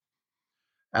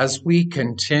as we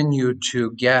continue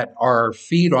to get our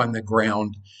feet on the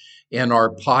ground in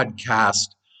our podcast,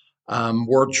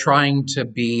 we're trying to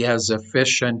be as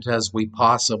efficient as we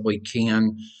possibly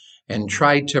can and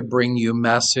try to bring you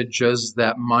messages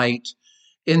that might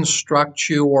instruct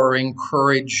you or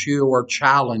encourage you or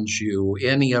challenge you.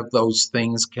 Any of those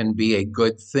things can be a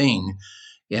good thing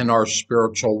in our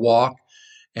spiritual walk.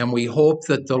 And we hope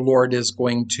that the Lord is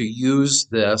going to use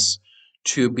this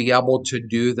to be able to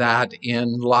do that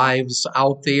in lives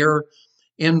out there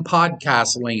in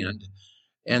podcast land.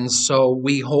 And so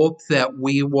we hope that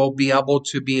we will be able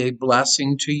to be a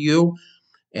blessing to you.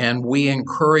 And we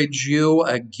encourage you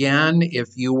again, if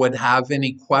you would have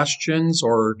any questions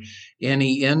or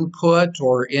any input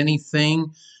or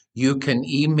anything, you can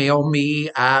email me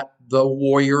at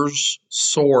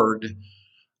thewarriorsword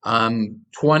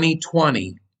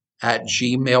 2020 at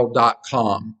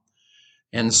gmail.com.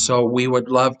 And so we would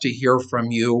love to hear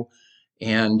from you.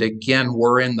 And again,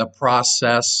 we're in the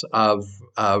process of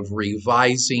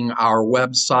revising our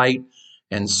website.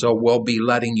 And so we'll be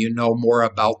letting you know more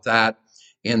about that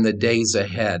in the days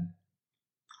ahead.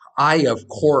 I, of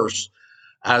course,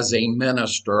 as a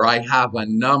minister, I have a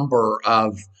number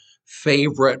of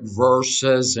favorite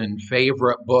verses and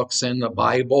favorite books in the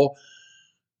Bible.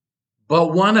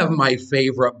 But one of my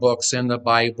favorite books in the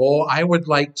Bible, I would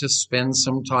like to spend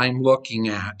some time looking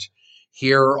at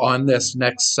here on this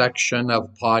next section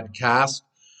of podcast.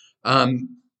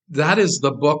 That is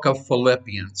the book of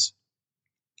Philippians.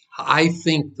 I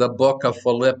think the book of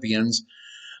Philippians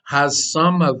has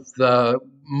some of the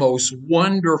most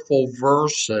wonderful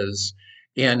verses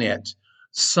in it,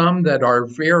 some that are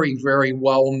very, very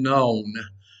well known,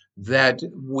 that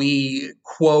we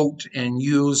quote and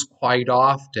use quite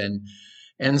often.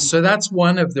 And so that's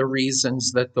one of the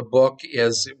reasons that the book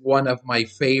is one of my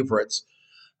favorites.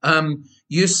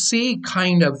 You see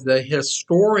kind of the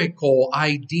historical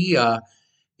idea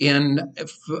in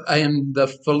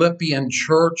the Philippian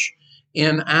church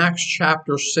in Acts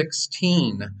chapter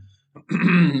 16,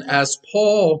 as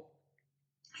Paul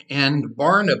and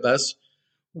Barnabas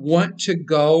want to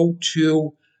go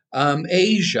to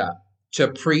Asia to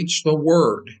preach the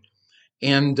word.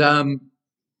 And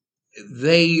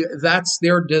that's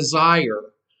their desire,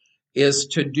 is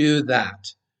to do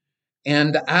that.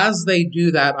 And as they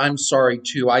do that, I'm sorry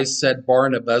too, I said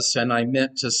Barnabas and I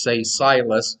meant to say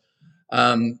Silas,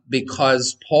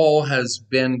 because Paul has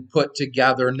been put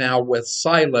together now with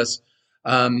Silas,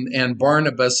 and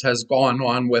Barnabas has gone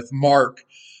on with Mark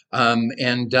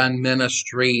and done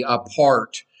ministry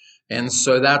apart. And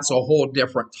so that's a whole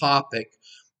different topic.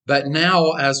 But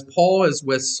now, as Paul is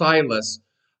with Silas,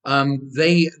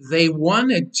 they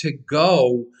wanted to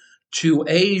go to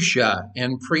Asia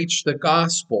and preach the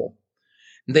gospel.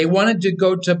 They wanted to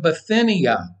go to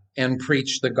Bithynia and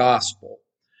preach the gospel.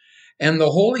 And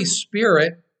the Holy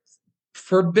Spirit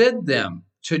forbid them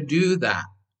to do that.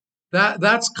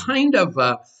 That's kind of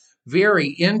a very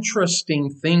interesting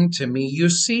thing to me. You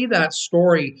see that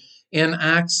story in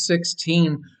Acts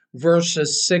 16,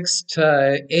 verses 6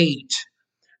 to 8,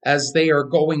 as they are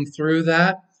going through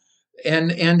that.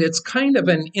 And it's kind of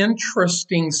an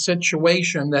interesting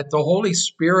situation that the Holy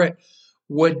Spirit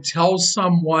would tell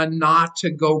someone not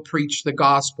to go preach the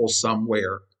gospel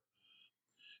somewhere.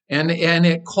 And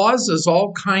it causes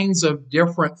all kinds of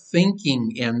different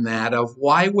thinking in that, of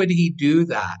why would he do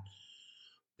that?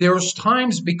 There's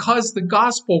times because the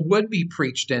gospel would be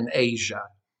preached in Asia.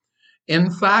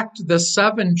 In fact, the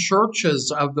 7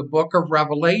 churches of the book of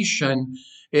Revelation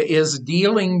is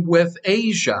dealing with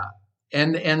Asia.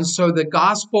 And so the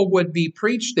gospel would be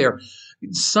preached there.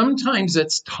 Sometimes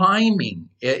it's timing.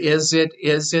 Is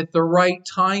it the right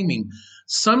timing?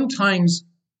 Sometimes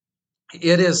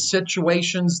it is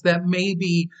situations that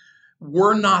maybe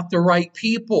we're not the right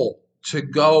people to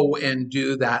go and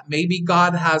do that. Maybe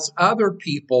God has other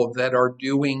people that are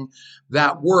doing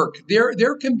that work.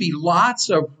 There can be lots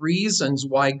of reasons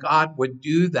why God would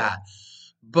do that.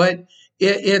 But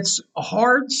it's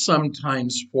hard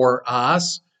sometimes for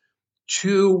us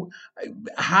to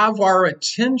have our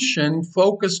attention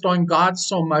focused on God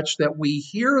so much that we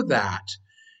hear that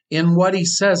in what he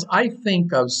says. I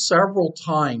think of several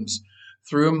times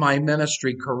through my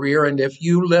ministry career, and if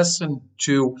you listen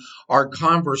to our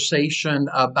conversation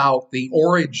about the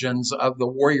origins of the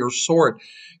warrior sword,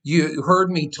 you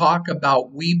heard me talk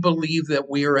about we believe that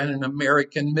we are in an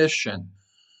American mission.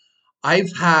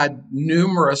 I've had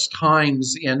numerous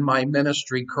times in my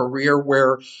ministry career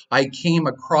where I came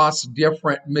across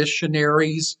different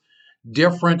missionaries,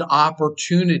 different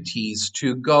opportunities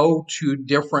to go to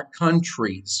different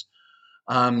countries.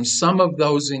 Some of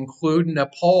those include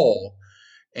Nepal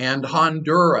and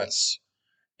Honduras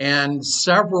and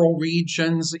several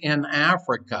regions in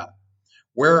Africa,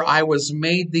 where I was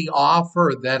made the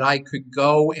offer that I could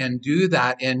go and do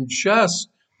that. And just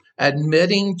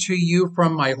admitting to you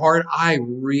from my heart, I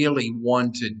really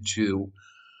wanted to.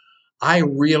 I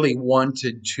really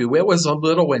wanted to. It was a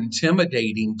little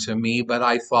intimidating to me, but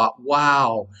I thought,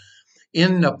 wow,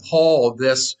 in Nepal,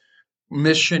 this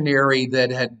missionary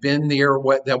that had been there,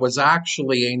 that was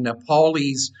actually a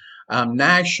Nepalese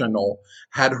national,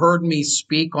 had heard me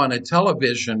speak on a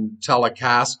television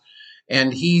telecast.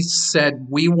 And he said,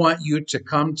 we want you to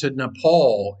come to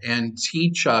Nepal and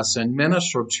teach us and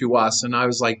minister to us. And I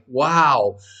was like,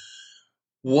 wow,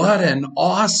 what an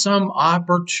awesome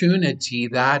opportunity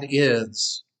that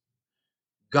is.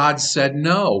 God said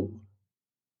no.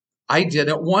 I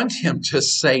didn't want him to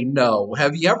say no.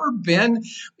 Have you ever been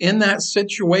in that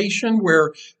situation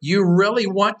where you really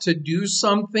want to do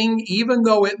something, even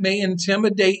though it may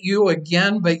intimidate you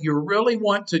again, but you really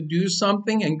want to do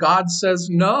something and God says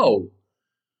no?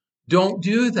 Don't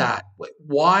do that.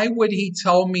 Why would he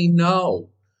tell me no?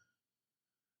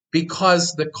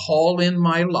 Because the call in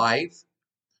my life,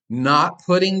 not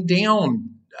putting down,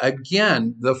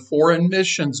 again, the foreign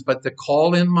missions, but the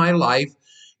call in my life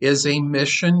is a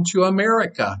mission to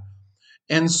America.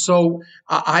 And so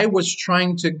I was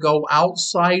trying to go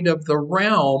outside of the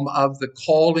realm of the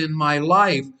call in my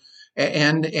life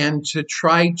and to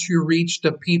try to reach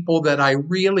the people that I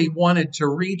really wanted to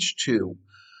reach to.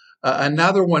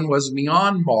 Another one was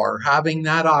Myanmar, having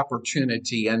that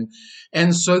opportunity.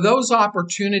 And so those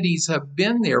opportunities have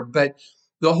been there, but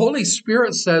the Holy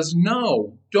Spirit says,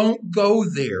 no, don't go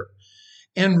there.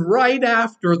 And right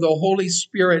after the Holy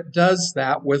Spirit does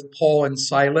that with Paul and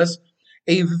Silas,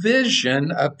 a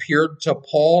vision appeared to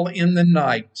Paul in the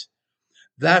night.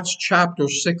 That's chapter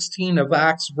 16 of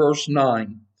Acts, verse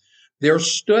 9. There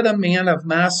stood a man of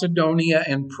Macedonia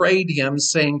and prayed him,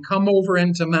 saying, come over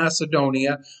into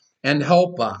Macedonia and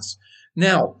help us.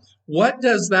 Now, what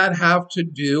does that have to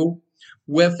do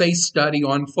with a study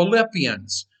on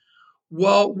Philippians?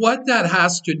 Well, what that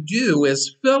has to do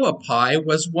is Philippi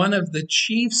was one of the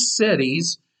chief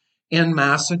cities in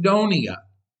Macedonia.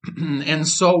 And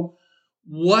so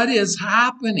what is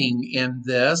happening in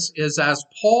this is, as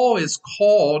Paul is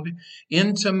called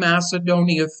into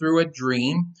Macedonia through a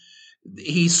dream,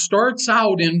 he starts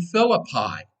out in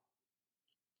Philippi.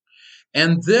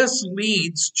 And this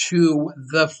leads to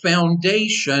the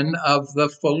foundation of the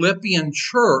Philippian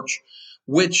church,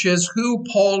 which is who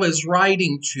Paul is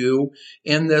writing to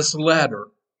in this letter.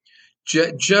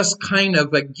 Just kind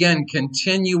of, again,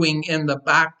 continuing in the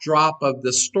backdrop of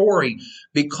the story,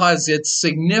 because it's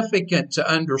significant to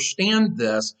understand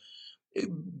this.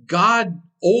 God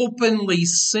openly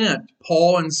sent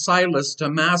Paul and Silas to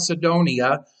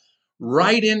Macedonia,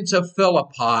 right into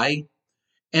Philippi,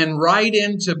 and right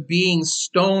into being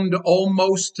stoned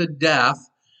almost to death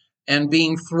and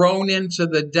being thrown into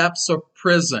the depths of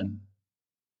prison.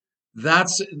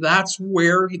 That's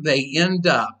where they end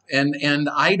up. And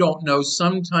I don't know,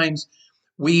 sometimes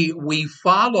we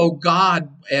follow God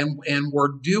and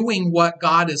we're doing what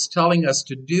God is telling us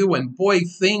to do, and boy,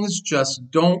 things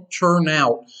just don't turn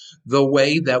out the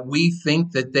way that we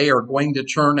think that they are going to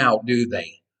turn out, do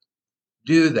they?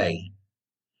 Do they?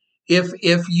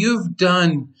 If you've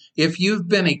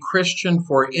been a Christian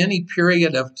for any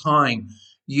period of time,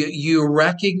 you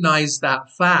recognize that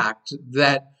fact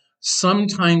that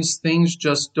sometimes things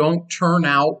just don't turn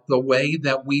out the way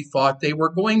that we thought they were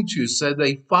going to. So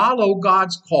they follow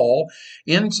God's call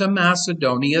into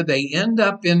Macedonia. They end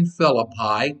up in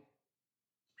Philippi,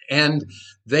 and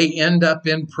they end up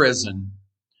in prison.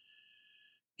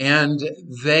 And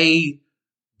they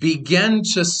begin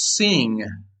to sing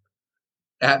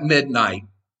at midnight.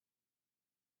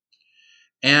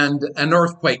 And an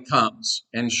earthquake comes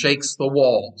and shakes the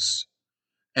walls.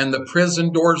 And the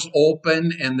prison doors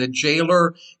open, and the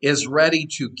jailer is ready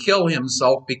to kill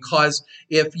himself, because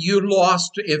if you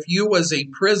was a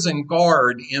prison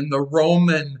guard in the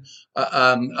Roman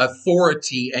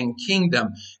authority and kingdom,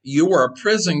 you were a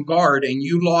prison guard and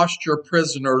you lost your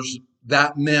prisoners,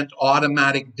 that meant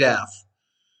automatic death.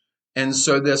 And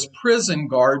so this prison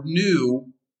guard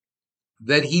knew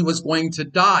that he was going to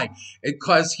die,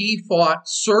 because he thought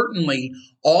certainly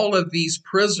all of these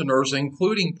prisoners,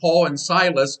 including Paul and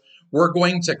Silas, were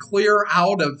going to clear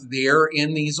out of there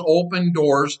in these open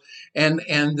doors, and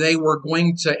they were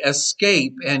going to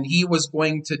escape, and he was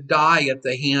going to die at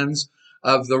the hands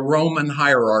of the Roman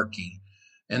hierarchy.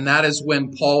 And that is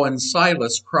when Paul and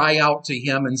Silas cry out to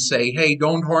him and say, hey,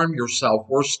 don't harm yourself,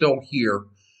 we're still here.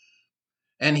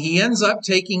 And he ends up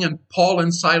taking Paul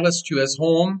and Silas to his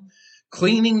home,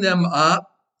 cleaning them up,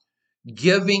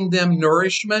 giving them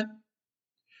nourishment,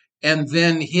 and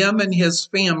then him and his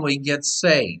family get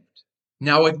saved.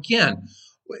 Now, again,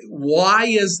 why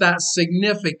is that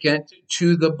significant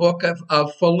to the book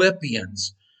of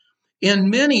Philippians? In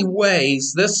many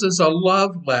ways, this is a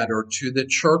love letter to the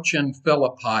church in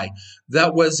Philippi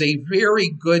that was a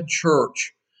very good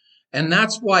church. And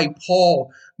that's why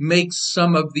Paul makes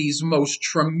some of these most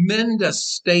tremendous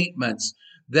statements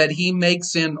that he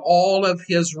makes in all of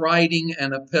his writing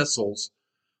and epistles.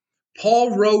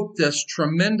 Paul wrote this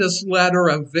tremendous letter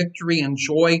of victory and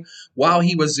joy while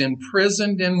he was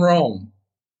imprisoned in Rome.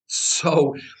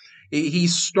 So he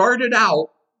started out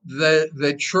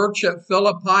the church at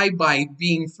Philippi by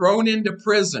being thrown into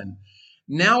prison.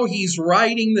 Now he's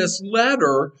writing this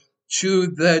letter to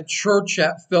the church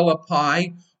at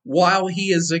Philippi while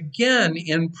he is again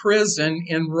in prison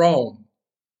in Rome.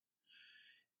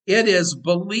 It is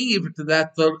believed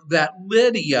that that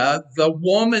Lydia, the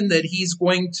woman that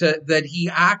he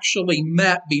actually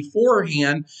met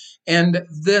beforehand, and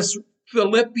this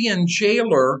Philippian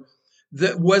jailer,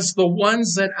 that was the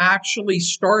ones that actually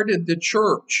started the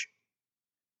church.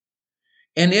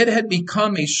 And it had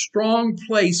become a strong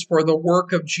place for the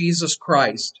work of Jesus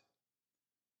Christ.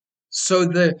 So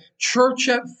the church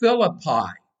at Philippi,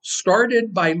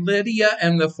 started by Lydia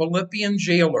and the Philippian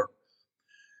jailer,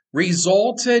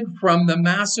 resulted from the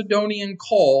Macedonian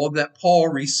call that Paul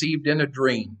received in a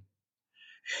dream.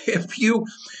 If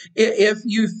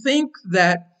you think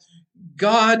that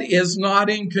God is not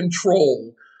in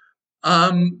control,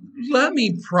 let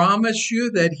me promise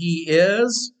you that he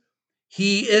is.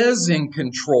 He is in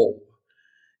control.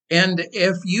 And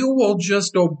if you will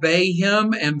just obey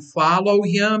him and follow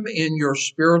him in your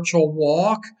spiritual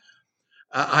walk,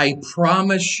 I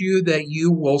promise you that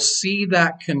you will see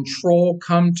that control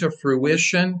come to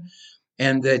fruition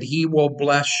and that he will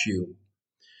bless you.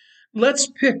 Let's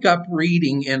pick up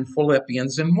reading in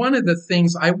Philippians. And one of the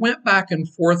things, I went back and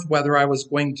forth whether I was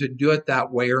going to do it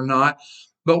that way or not.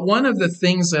 But one of the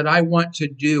things that I want to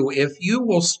do, if you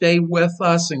will stay with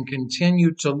us and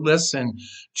continue to listen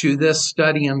to this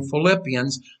study in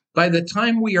Philippians, by the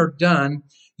time we are done,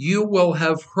 you will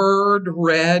have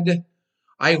read,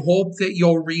 I hope that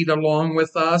you'll read along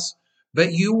with us,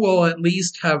 but you will at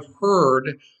least have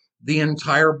heard the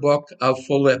entire book of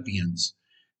Philippians.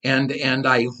 And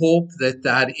I hope that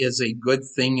that is a good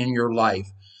thing in your life.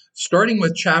 Starting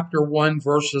with chapter 1,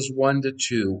 verses 1 to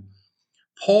 2.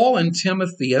 Paul and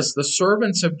Timotheus, the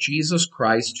servants of Jesus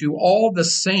Christ, to all the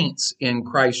saints in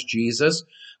Christ Jesus,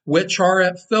 which are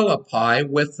at Philippi,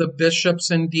 with the bishops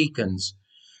and deacons.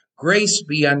 Grace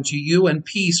be unto you and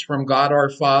peace from God our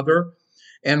Father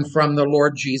and from the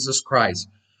Lord Jesus Christ.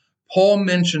 Paul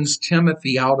mentions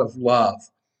Timothy out of love.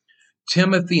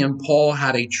 Timothy and Paul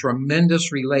had a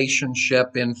tremendous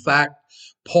relationship. In fact,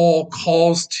 Paul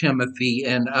calls Timothy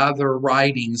in other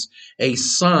writings a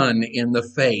son in the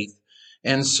faith.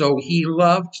 And so he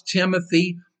loved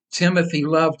Timothy. Timothy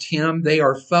loved him. They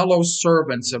are fellow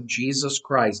servants of Jesus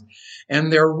Christ.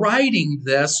 And they're writing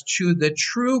this to the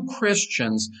true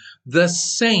Christians, the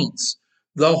saints,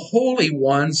 the holy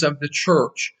ones of the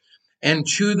church, and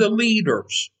to the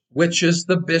leaders, which is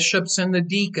the bishops and the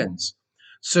deacons.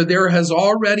 So there has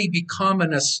already become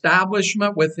an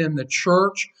establishment within the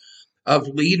church of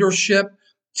leadership.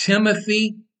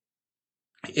 Timothy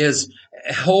is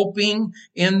helping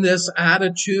in this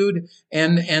attitude,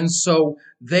 and so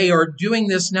they are doing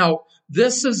this. Now,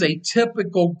 this is a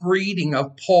typical greeting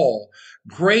of Paul.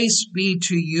 Grace be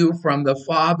to you from the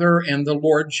Father and the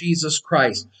Lord Jesus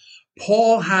Christ.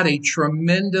 Paul had a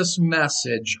tremendous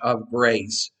message of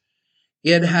grace.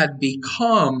 It had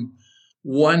become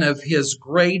one of his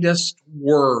greatest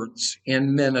words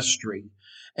in ministry.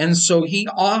 And so he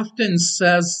often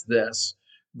says this,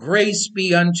 grace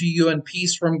be unto you and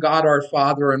peace from God our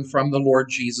Father and from the Lord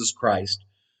Jesus Christ.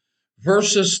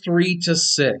 Verses 3 to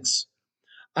 6.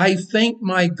 I thank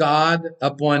my God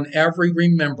upon every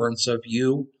remembrance of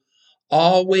you,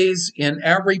 always in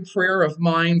every prayer of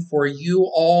mine for you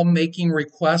all, making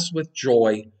requests with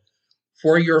joy,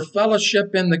 for your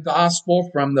fellowship in the gospel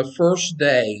from the first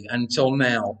day until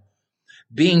now,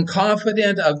 being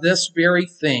confident of this very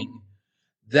thing,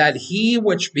 that he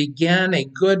which began a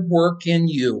good work in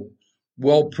you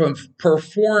will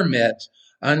perform it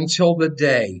until the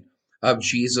day of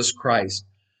Jesus Christ.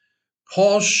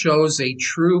 Paul shows a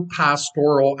true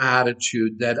pastoral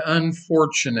attitude that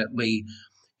unfortunately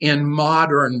in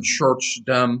modern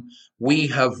churchdom, we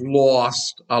have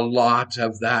lost a lot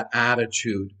of that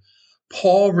attitude.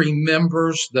 Paul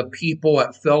remembers the people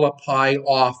at Philippi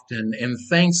often and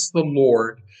thanks the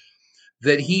Lord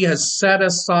that he has set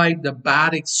aside the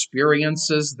bad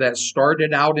experiences that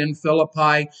started out in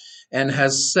Philippi and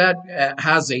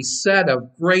has a set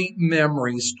of great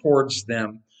memories towards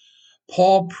them.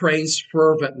 Paul prays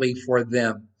fervently for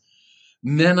them.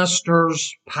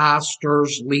 Ministers,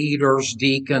 pastors, leaders,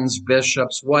 deacons,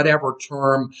 bishops, whatever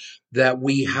term that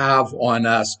we have on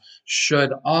us,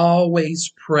 should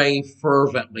always pray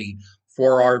fervently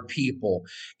for our people.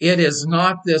 It is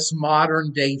not this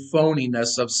modern day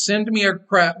phoniness of send me a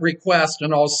request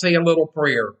and I'll say a little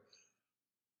prayer.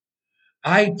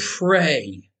 I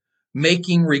pray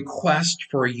making request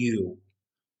for you.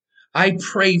 I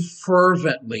pray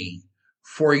fervently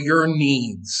for your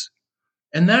needs.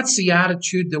 And that's the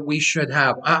attitude that we should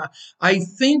have. I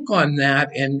think on that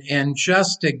and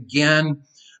just again,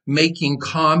 making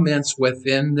comments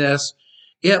within this,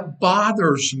 it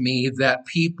bothers me that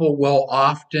people will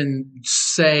often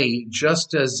say,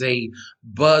 just as a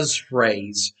buzz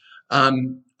phrase,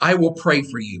 I will pray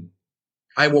for you.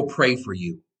 I will pray for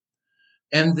you.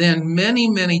 And then many,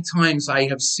 many times I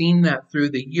have seen that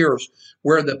through the years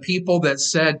where the people that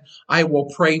said, I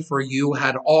will pray for you,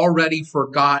 had already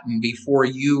forgotten before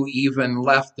you even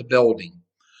left the building.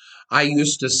 I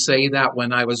used to say that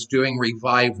when I was doing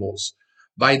revivals.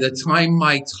 By the time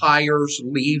my tires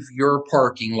leave your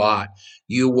parking lot,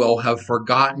 you will have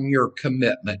forgotten your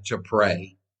commitment to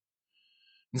pray.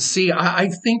 And see, I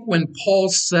think when Paul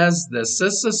says this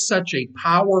is such a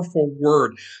powerful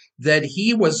word, that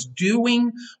he was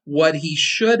doing what he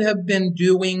should have been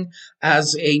doing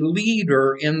as a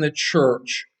leader in the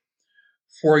church.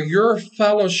 For your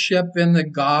fellowship in the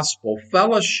gospel,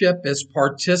 fellowship is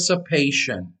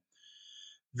participation.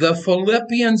 The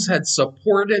Philippians had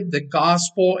supported the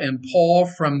gospel and Paul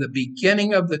from the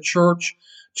beginning of the church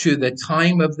to the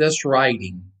time of this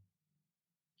writing.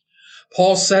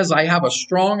 Paul says, I have a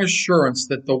strong assurance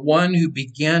that the one who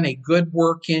began a good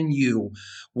work in you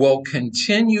will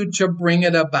continue to bring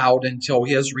it about until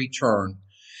his return.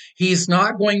 He's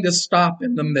not going to stop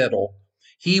in the middle.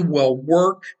 He will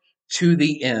work to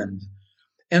the end.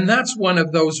 And that's one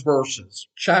of those verses.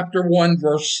 Chapter 1,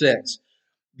 verse 6.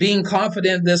 Being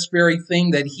confident in this very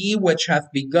thing, that he which hath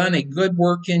begun a good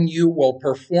work in you will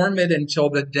perform it until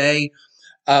the day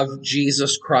of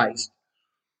Jesus Christ.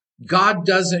 God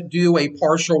doesn't do a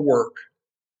partial work.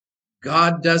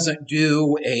 God doesn't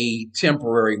do a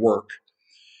temporary work.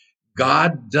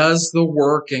 God does the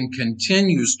work and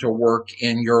continues to work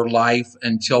in your life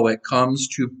until it comes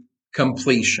to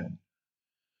completion.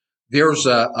 There's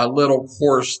a little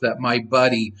course that my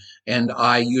buddy and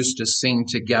I used to sing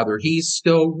together. He's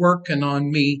still working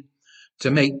on me to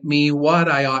make me what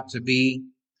I ought to be.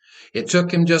 It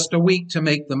took him just a week to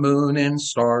make the moon and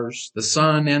stars, the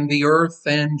sun and the earth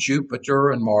and Jupiter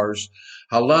and Mars.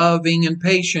 How loving and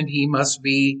patient he must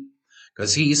be,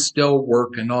 'cause he's still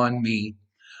working on me.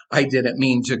 I didn't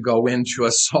mean to go into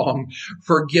a song.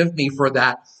 Forgive me for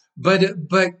that. But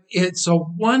it's a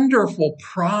wonderful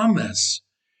promise.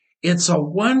 It's a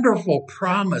wonderful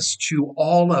promise to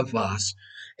all of us.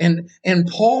 And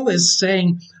Paul is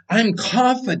saying, I'm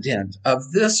confident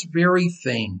of this very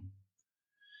thing,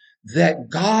 that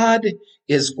God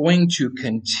is going to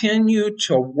continue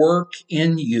to work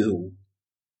in you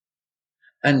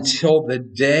until the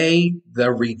day,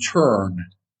 the return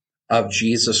of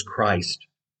Jesus Christ.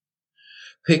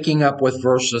 Picking up with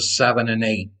verses 7 and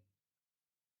 8.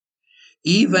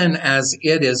 Even as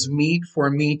it is meet for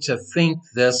me to think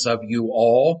this of you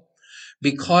all,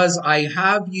 because I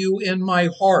have you in my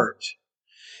heart,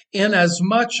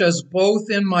 inasmuch as both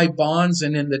in my bonds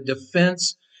and in the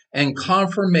defense and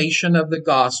confirmation of the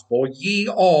gospel, ye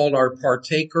all are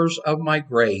partakers of my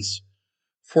grace.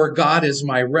 For God is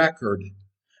my record,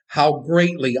 how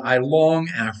greatly I long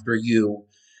after you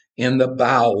in the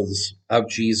bowels of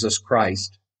Jesus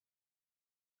Christ.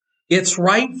 It's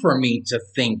right for me to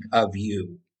think of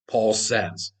you, Paul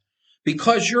says,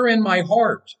 because you're in my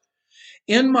heart,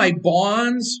 in my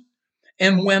bonds,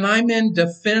 and when I'm in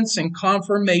defense and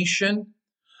confirmation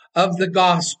of the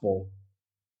gospel.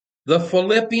 The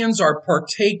Philippians are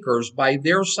partakers by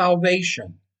their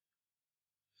salvation.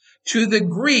 To the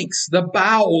Greeks, the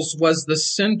bowels was the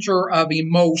center of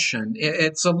emotion.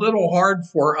 It's a little hard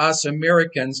for us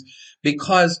Americans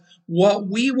because what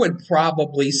we would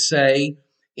probably say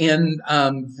in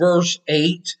verse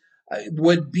 8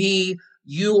 would be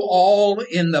you all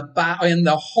in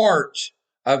the heart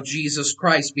of Jesus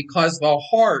Christ, because the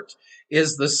heart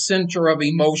is the center of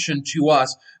emotion to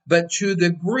us. But to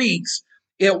the Greeks,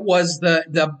 it was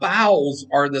the bowels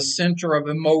are the center of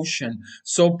emotion.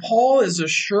 So Paul is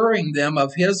assuring them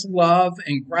of his love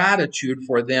and gratitude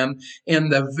for them in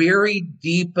the very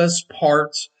deepest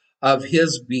parts of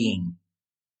his being.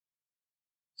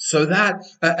 So that,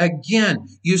 again,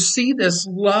 you see this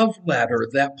love letter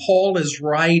that Paul is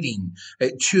writing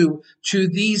to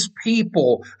these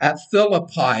people at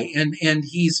Philippi, and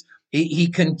he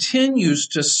continues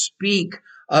to speak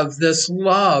of this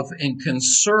love and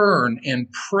concern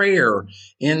and prayer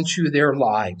into their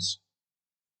lives.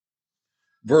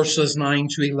 Verses 9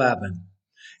 to 11.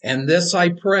 And this I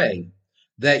pray,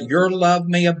 that your love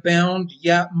may abound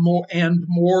yet more and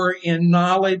more in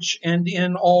knowledge and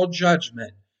in all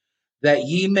judgment, that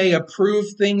ye may approve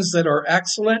things that are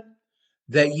excellent,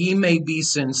 that ye may be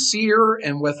sincere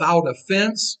and without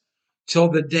offense till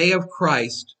the day of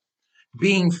Christ,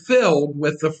 being filled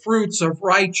with the fruits of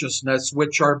righteousness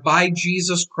which are by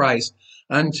Jesus Christ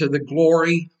unto the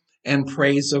glory and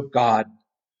praise of God.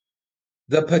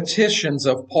 The petitions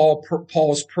of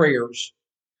Paul's prayers,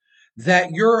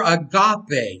 that your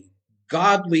agape,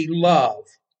 godly love,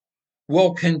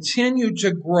 will continue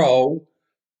to grow,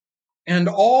 and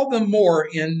all the more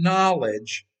in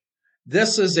knowledge.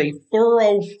 This is a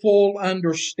thorough, full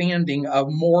understanding of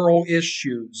moral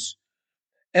issues.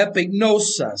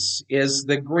 Epignosis is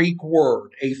the Greek word,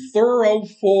 a thorough,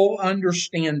 full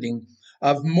understanding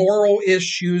of moral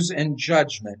issues and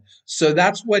judgment. So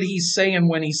that's what he's saying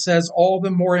when he says all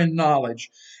the more in knowledge.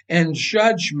 And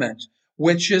judgment,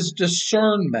 which is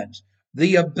discernment,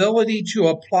 the ability to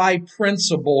apply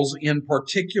principles in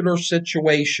particular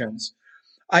situations.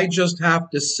 I just have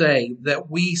to say that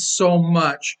we so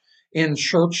much in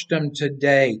churchdom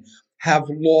today have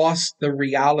lost the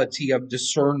reality of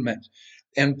discernment.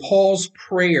 And Paul's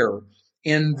prayer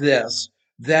in this,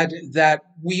 that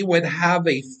we would have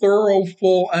a thorough,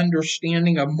 full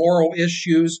understanding of moral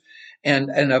issues and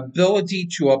an ability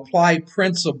to apply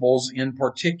principles in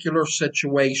particular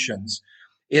situations,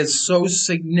 is so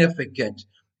significant.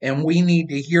 And we need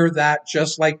to hear that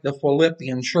just like the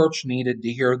Philippian church needed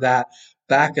to hear that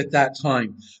back at that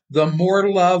time. The more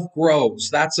love grows,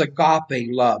 that's agape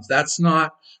love. That's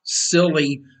not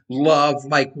silly love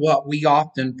like what we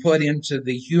often put into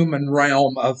the human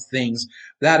realm of things.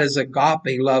 That is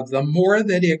agape love. The more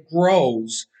that it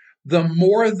grows, the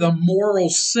more the moral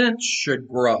sense should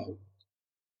grow.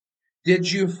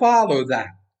 Did you follow that?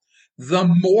 The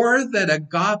more that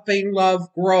agape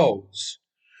love grows,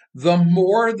 the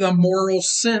more the moral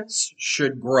sense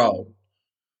should grow.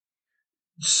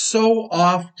 So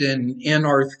often in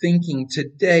our thinking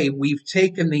today, we've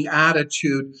taken the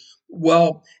attitude,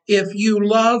 well, if you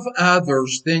love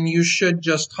others, then you should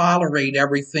just tolerate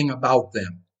everything about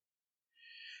them.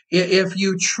 If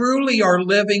you truly are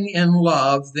living in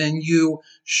love, then you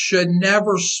should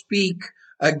never speak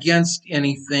against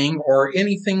anything or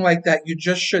anything like that. You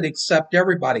just should accept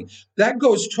everybody. That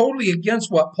goes totally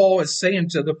against what Paul is saying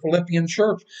to the Philippian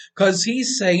church, because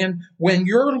he's saying when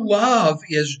your love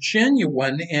is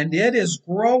genuine and it is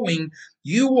growing,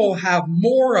 you will have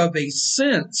more of a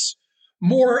sense,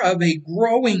 more of a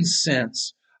growing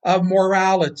sense of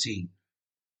morality,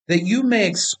 that you may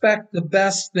expect the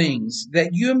best things,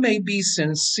 that you may be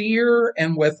sincere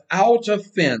and without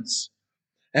offense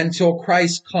until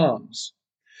Christ comes.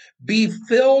 Be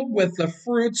filled with the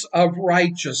fruits of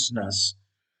righteousness,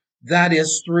 that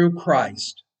is through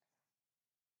Christ.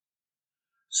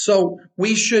 So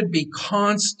we should be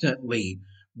constantly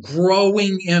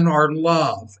growing in our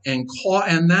love, and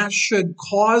that should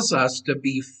cause us to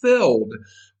be filled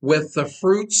with the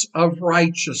fruits of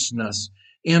righteousness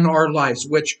in our lives,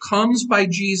 which comes by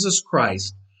Jesus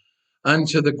Christ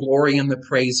unto the glory and the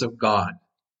praise of God.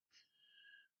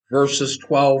 Verses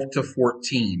 12 to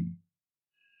 14.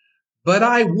 But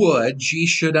I would ye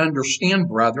should understand,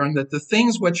 brethren, that the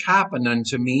things which happened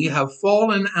unto me have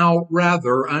fallen out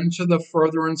rather unto the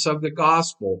furtherance of the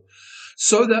gospel,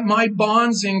 so that my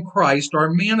bonds in Christ are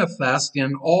manifest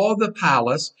in all the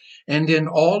palace and in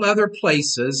all other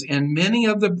places, and many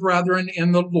of the brethren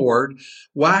in the Lord,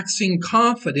 waxing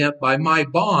confident by my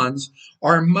bonds,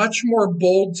 are much more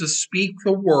bold to speak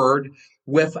the word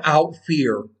without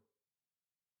fear.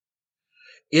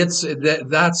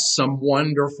 That's some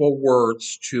wonderful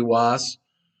words to us.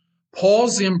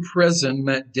 Paul's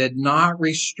imprisonment did not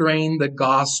restrain the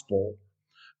gospel,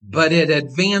 but it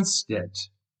advanced it.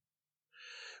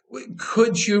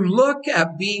 Could you look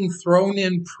at being thrown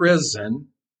in prison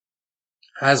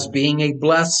as being a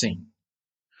blessing?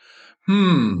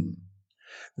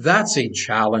 That's a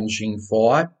challenging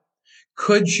thought.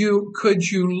 Could you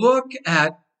look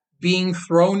at being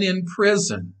thrown in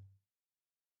prison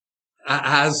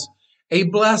as a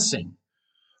blessing?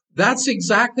 That's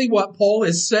exactly what Paul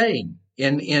is saying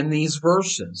in these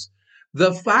verses.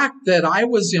 The fact that I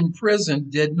was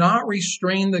imprisoned did not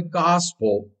restrain the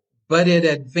gospel, but it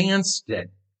advanced it.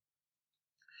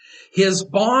 His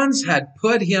bonds had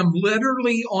put him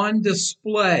literally on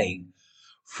display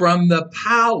from the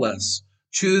palace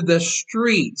to the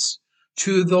streets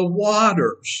to the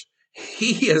waters.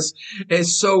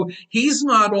 So he's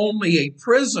not only a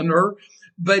prisoner,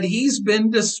 but he's been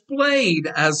displayed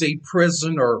as a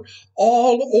prisoner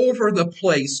all over the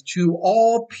place to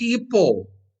all people.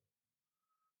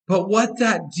 But what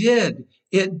that did,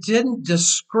 it didn't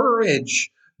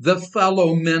discourage the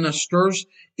fellow ministers.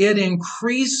 It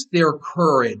increased their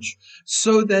courage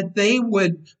so that they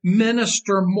would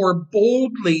minister more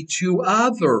boldly to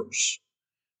others.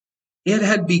 It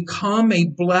had become a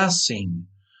blessing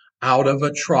out of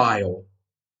a trial.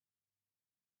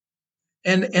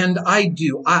 And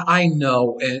I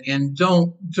know, and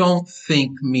don't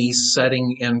think me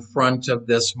sitting in front of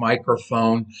this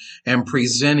microphone and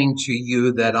presenting to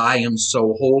you that I am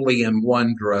so holy and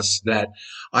wondrous that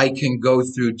I can go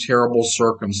through terrible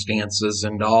circumstances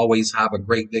and always have a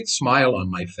great big smile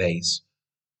on my face.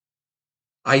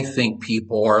 I think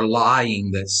people are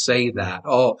lying that say that.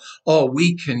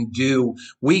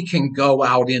 We can go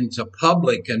out into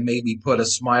public and maybe put a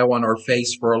smile on our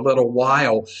face for a little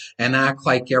while and act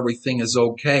like everything is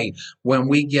okay. When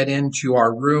we get into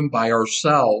our room by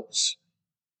ourselves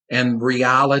and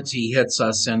reality hits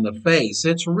us in the face,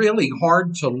 it's really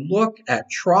hard to look at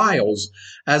trials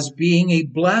as being a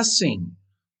blessing.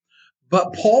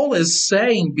 But Paul is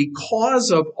saying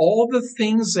because of all the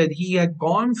things that he had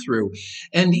gone through,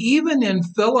 and even in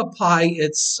Philippi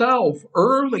itself,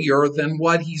 earlier than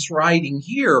what he's writing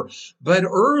here, but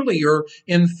earlier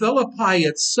in Philippi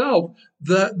itself,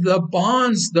 the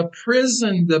bonds, the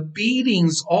prison, the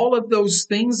beatings, all of those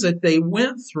things that they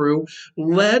went through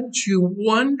led to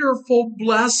wonderful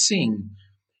blessing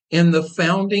in the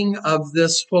founding of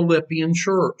this Philippian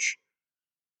church.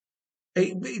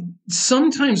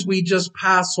 Sometimes we just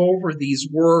pass over these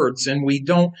words and we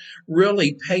don't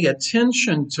really pay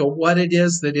attention to what it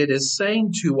is that it is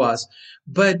saying to us.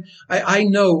 But I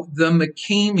know the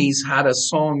McCameys had a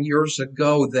song years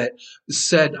ago that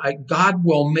said, God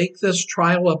will make this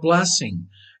trial a blessing.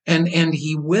 And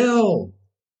he will.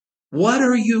 What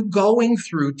are you going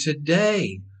through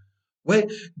today?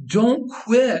 Wait, don't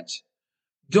quit.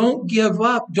 Don't give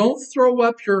up. Don't throw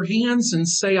up your hands and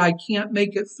say, I can't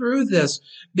make it through this,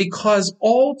 because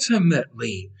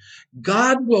ultimately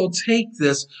God will take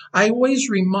this. I always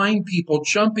remind people,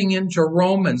 jumping into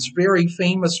Romans, very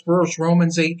famous verse,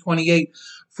 Romans 8:28,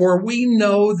 for we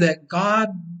know that God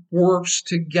works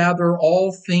together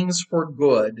all things for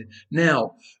good.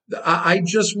 Now, I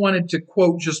just wanted to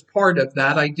quote just part of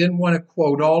that. I didn't want to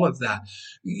quote all of that.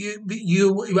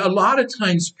 A lot of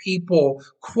times people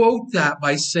quote that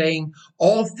by saying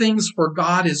all things for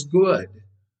God is good.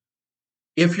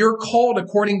 If you're called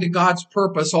according to God's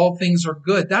purpose, all things are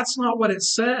good. That's not what it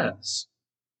says.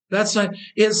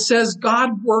 It says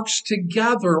God works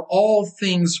together all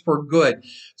things for good.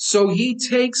 So he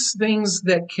takes things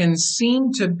that can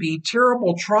seem to be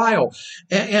terrible trial.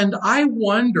 And I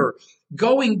wonder,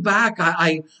 going back,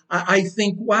 I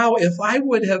think, wow, if I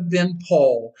would have been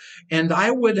Paul and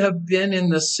I would have been in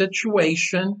the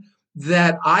situation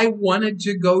that I wanted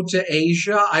to go to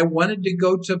Asia, I wanted to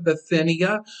go to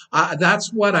Bithynia.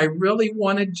 That's what I really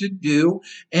wanted to do.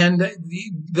 And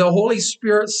the Holy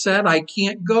Spirit said, I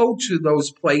can't go to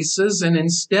those places. And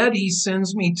instead, he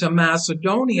sends me to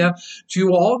Macedonia,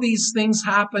 to all these things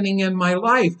happening in my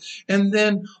life. And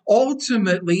then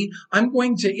ultimately, I'm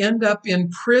going to end up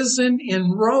in prison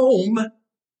in Rome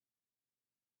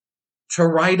to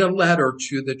write a letter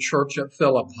to the church at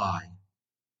Philippi.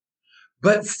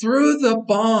 But through the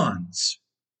bonds,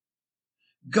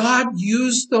 God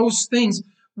used those things.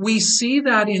 We see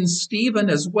that in Stephen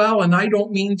as well, and I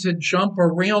don't mean to jump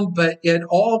around, but it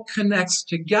all connects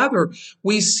together.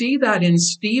 We see that in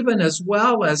Stephen as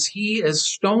well, as he is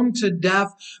stoned to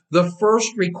death, the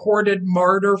first recorded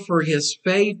martyr for his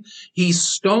faith. He's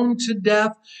stoned to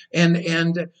death,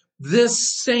 and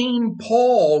this same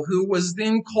Paul, who was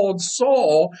then called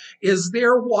Saul, is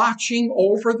there watching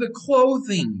over the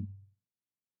clothing,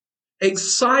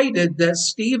 excited that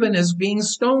Stephen is being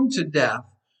stoned to death.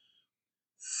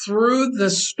 Through the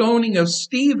stoning of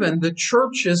Stephen, the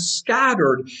church is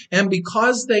scattered. And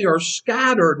because they are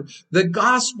scattered, the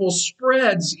gospel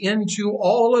spreads into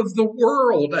all of the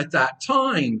world at that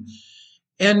time.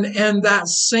 And that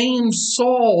same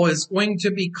Saul is going to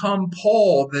become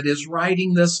Paul that is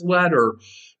writing this letter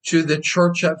to the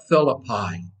church at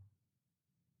Philippi.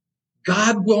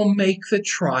 God will make the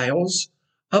trials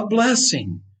a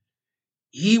blessing.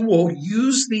 He will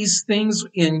use these things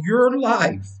in your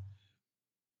life.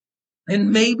 and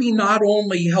maybe not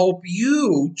only help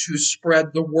you to spread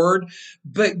the word,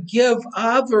 but give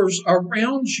others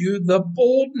around you the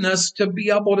boldness to be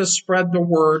able to spread the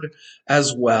word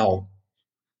as well.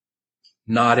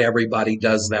 Not everybody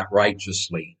does that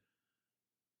righteously.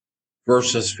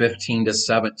 Verses 15 to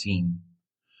 17.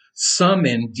 Some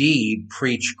indeed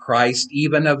preach Christ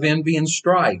even of envy and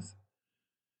strife,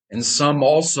 and some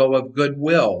also of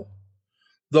goodwill.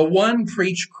 The one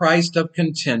preached Christ of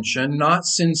contention, not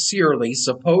sincerely,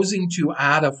 supposing to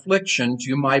add affliction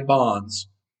to my bonds.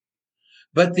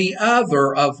 But the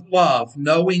other of love,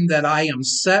 knowing that I am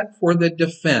set for the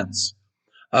defense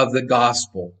of the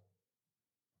gospel.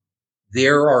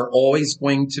 There are always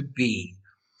going to be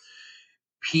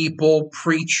people,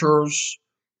 preachers,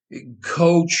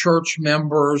 co-church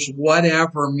members,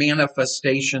 whatever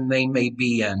manifestation they may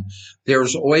be in.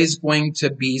 There's always going to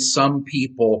be some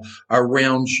people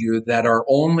around you that are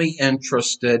only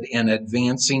interested in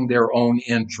advancing their own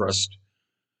interest.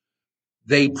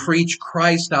 They preach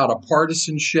Christ out of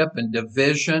partisanship and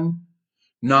division,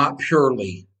 not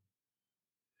purely.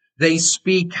 They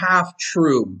speak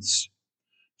half-truths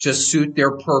to suit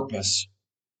their purpose.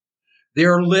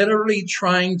 They're literally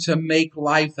trying to make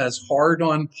life as hard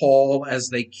on Paul as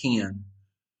they can.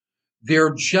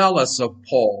 They're jealous of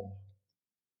Paul.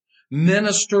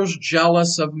 Ministers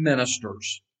jealous of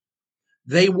ministers.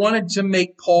 They wanted to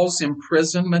make Paul's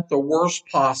imprisonment the worst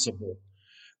possible.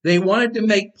 They wanted to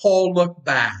make Paul look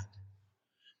bad.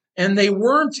 And they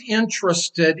weren't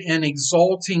interested in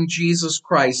exalting Jesus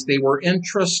Christ. They were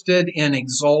interested in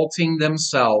exalting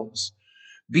themselves.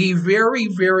 Be very,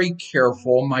 very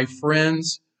careful, my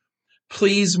friends.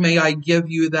 Please, may I give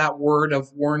you that word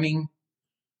of warning?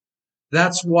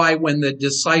 That's why when the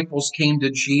disciples came to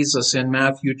Jesus in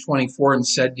Matthew 24 and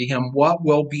said to him, what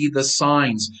will be the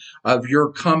signs of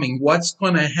your coming? What's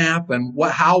going to happen?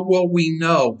 How will we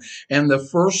know? And the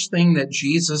first thing that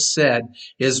Jesus said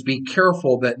is, be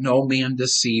careful that no man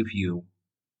deceive you.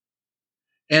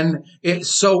 And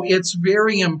so it's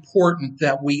very important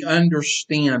that we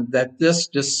understand that this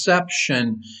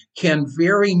deception can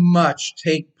very much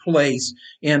take place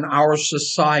in our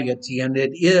society. And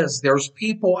there's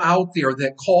people out there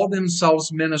that call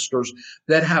themselves ministers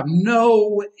that have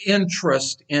no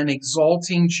interest in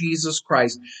exalting Jesus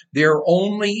Christ. Their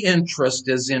only interest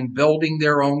is in building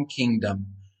their own kingdom.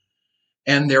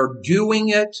 And they're doing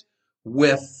it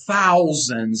with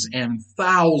thousands and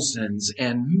thousands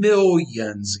and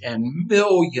millions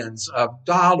of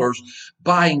dollars,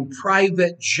 buying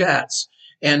private jets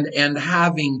and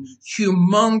having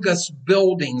humongous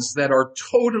buildings that are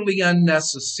totally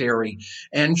unnecessary,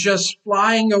 and just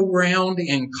flying around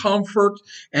in comfort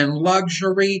and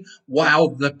luxury, while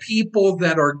the people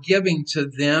that are giving to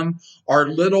them are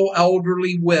little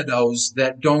elderly widows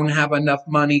that don't have enough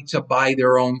money to buy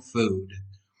their own food.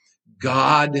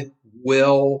 God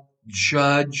will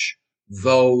judge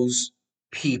those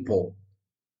people.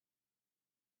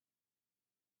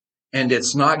 And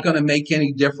it's not going to make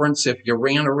any difference if you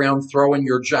ran around throwing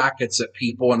your jackets at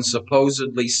people and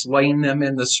supposedly slaying them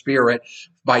in the spirit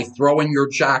by throwing your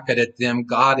jacket at them.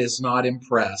 God is not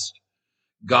impressed.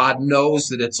 God knows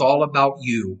that it's all about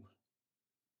you.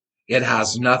 It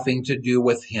has nothing to do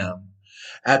with him.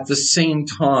 At the same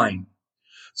time,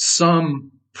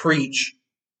 some preach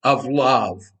of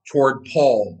love toward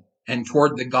Paul and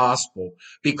toward the gospel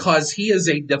because he is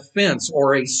a defense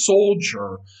or a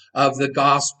soldier of the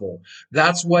gospel.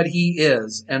 That's what he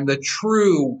is. And the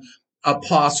true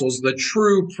apostles, the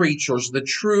true preachers, the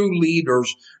true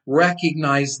leaders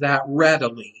recognize that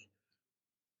readily.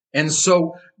 And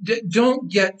so don't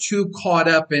get too caught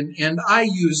up in, and I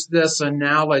use this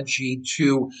analogy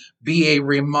to be a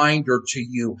reminder to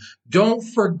you. Don't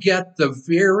forget the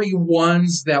very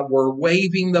ones that were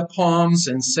waving the palms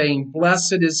and saying,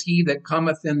 blessed is he that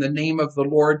cometh in the name of the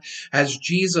Lord, as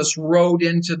Jesus rode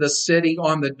into the city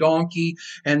on the donkey,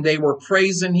 and they were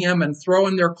praising him and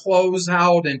throwing their clothes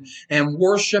out and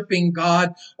worshiping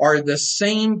God, are the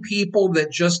same people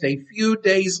that just a few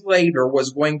days later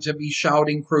was going to be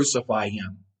shouting, crucify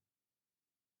him.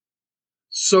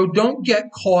 So don't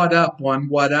get caught up on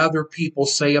what other people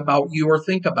say about you or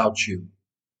think about you.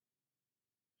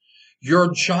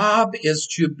 Your job is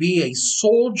to be a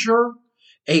soldier,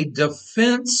 a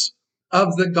defense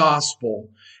of the gospel.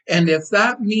 And if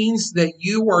that means that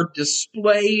you are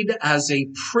displayed as a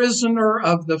prisoner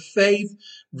of the faith,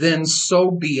 then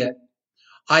so be it.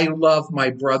 I love my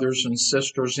brothers and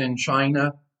sisters in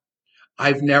China.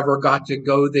 I've never got to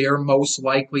go there, most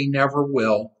likely never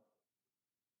will.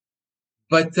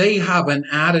 but they have an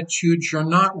attitude you're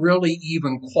not really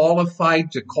even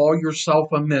qualified to call yourself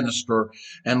a minister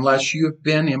unless you've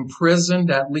been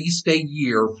imprisoned at least a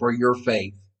year for your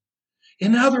faith.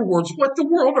 In other words, what the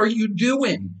world are you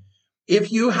doing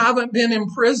if you haven't been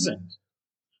imprisoned?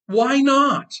 Why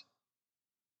not?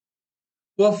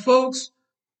 Well, folks,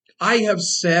 I have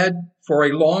said for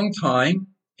a long time,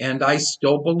 and I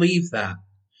still believe that,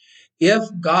 if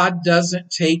God doesn't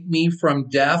take me from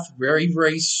death very,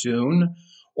 very soon,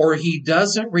 or he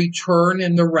doesn't return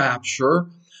in the rapture,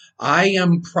 I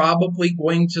am probably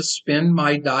going to spend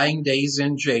my dying days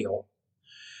in jail.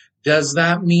 Does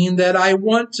that mean that I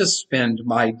want to spend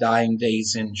my dying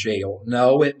days in jail?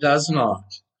 No, it does not.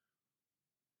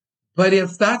 But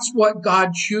if that's what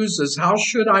God chooses, how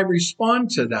should I respond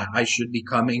to that? I should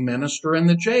become a minister in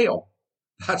the jail.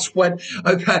 That's what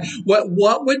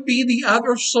would be the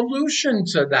other solution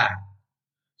to that?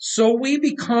 So we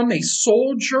become a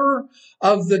soldier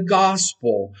of the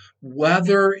gospel,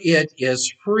 whether it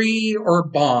is free or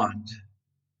bond,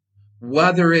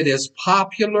 whether it is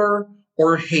popular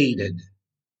or hated.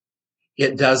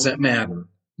 It doesn't matter.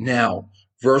 Now,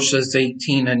 verses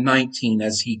 18 and 19,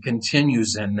 as he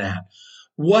continues in that.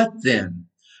 What then?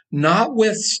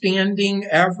 Notwithstanding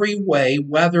every way,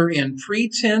 whether in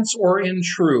pretense or in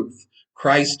truth,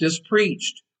 Christ is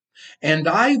preached. And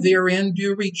I therein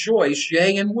do rejoice,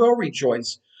 yea, and will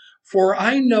rejoice. For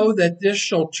I know that this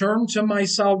shall turn to my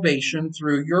salvation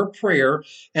through your prayer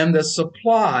and the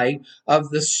supply of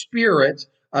the Spirit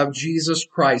of Jesus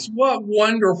Christ. What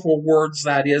wonderful words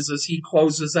that is as he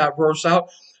closes that verse out.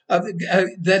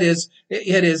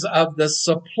 It is of the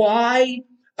supply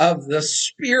of the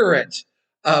Spirit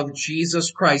of Jesus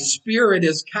Christ. Spirit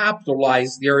is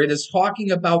capitalized there. It is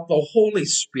talking about the Holy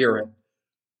Spirit.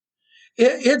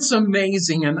 It's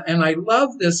amazing, and I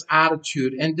love this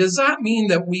attitude. And does that mean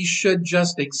that we should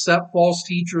just accept false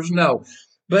teachers? No.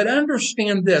 But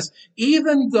understand this,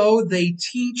 even though they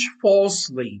teach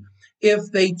falsely,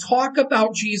 if they talk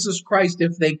about Jesus Christ,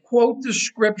 if they quote the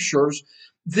scriptures,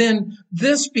 then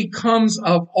this becomes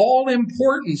of all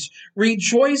importance.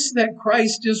 Rejoice that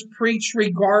Christ is preached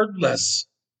regardless.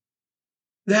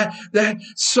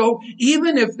 So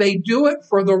even if they do it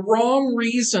for the wrong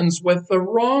reasons, with the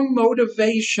wrong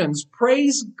motivations,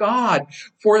 praise God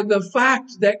for the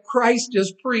fact that Christ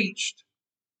is preached.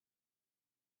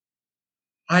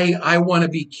 I want to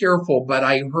be careful, but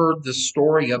I heard the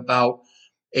story about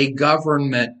a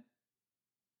government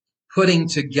putting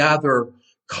together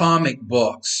comic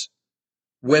books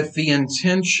with the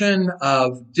intention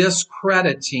of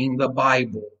discrediting the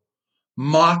Bible,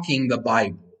 mocking the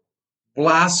Bible,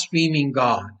 blaspheming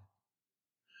God.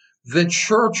 The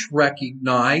church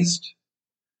recognized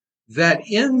that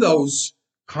in those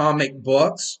comic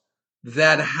books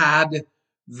that had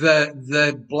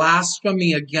the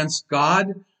blasphemy against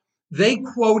God, they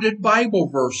quoted Bible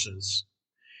verses.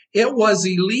 It was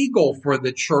illegal for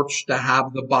the church to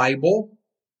have the Bible.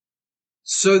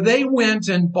 So they went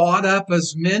and bought up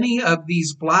as many of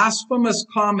these blasphemous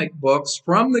comic books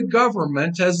from the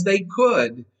government as they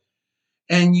could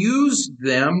and used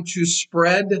them to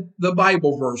spread the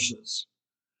Bible verses.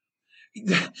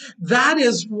 That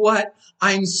is what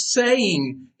I'm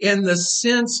saying, in the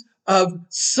sense of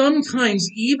sometimes,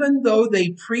 even though they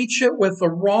preach it with the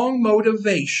wrong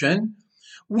motivation,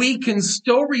 we can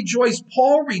still rejoice.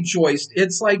 Paul rejoiced.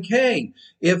 It's like, hey,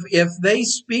 if they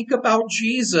speak about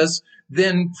Jesus,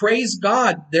 then praise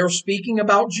God, they're speaking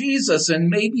about Jesus, and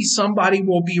maybe somebody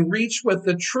will be reached with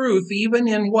the truth even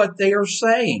in what they are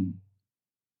saying.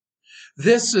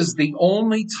 This is the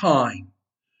only time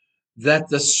that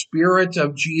the Spirit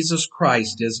of Jesus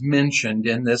Christ is mentioned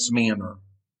in this manner.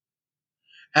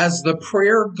 As the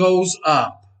prayer goes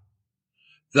up,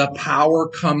 the power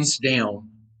comes down.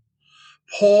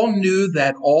 Paul knew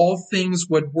that all things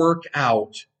would work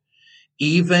out,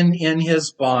 even in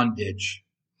his bondage.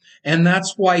 And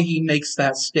that's why he makes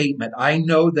that statement. I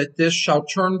know that this shall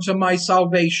turn to my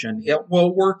salvation. It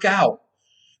will work out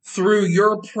through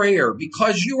your prayer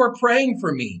because you are praying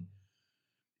for me.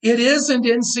 It isn't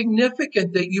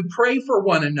insignificant that you pray for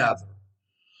one another.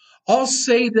 I'll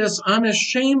say this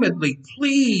unashamedly.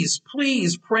 Please,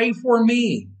 please pray for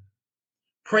me.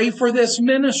 Pray for this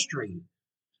ministry.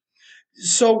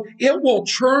 So it will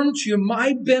turn to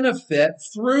my benefit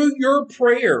through your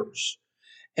prayers.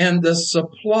 And the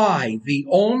supply, the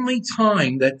only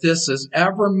time that this is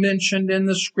ever mentioned in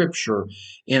the scripture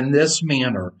in this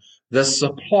manner, the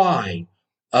supply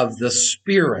of the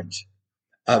Spirit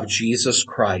of Jesus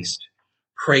Christ.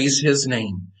 Praise his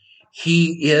name.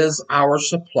 He is our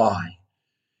supply.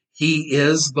 He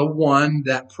is the one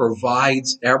that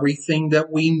provides everything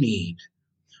that we need.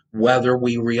 whether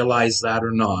we realize that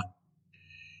or not.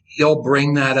 He'll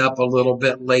bring that up a little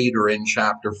bit later in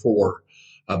chapter 4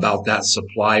 about that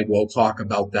supply. We'll talk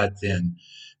about that then.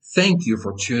 Thank you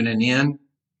for tuning in.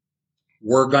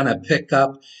 We're going to pick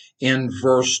up in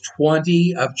verse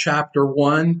 20 of chapter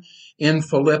 1 in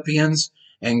Philippians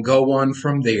and go on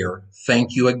from there.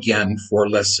 Thank you again for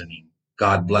listening.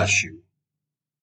 God bless you.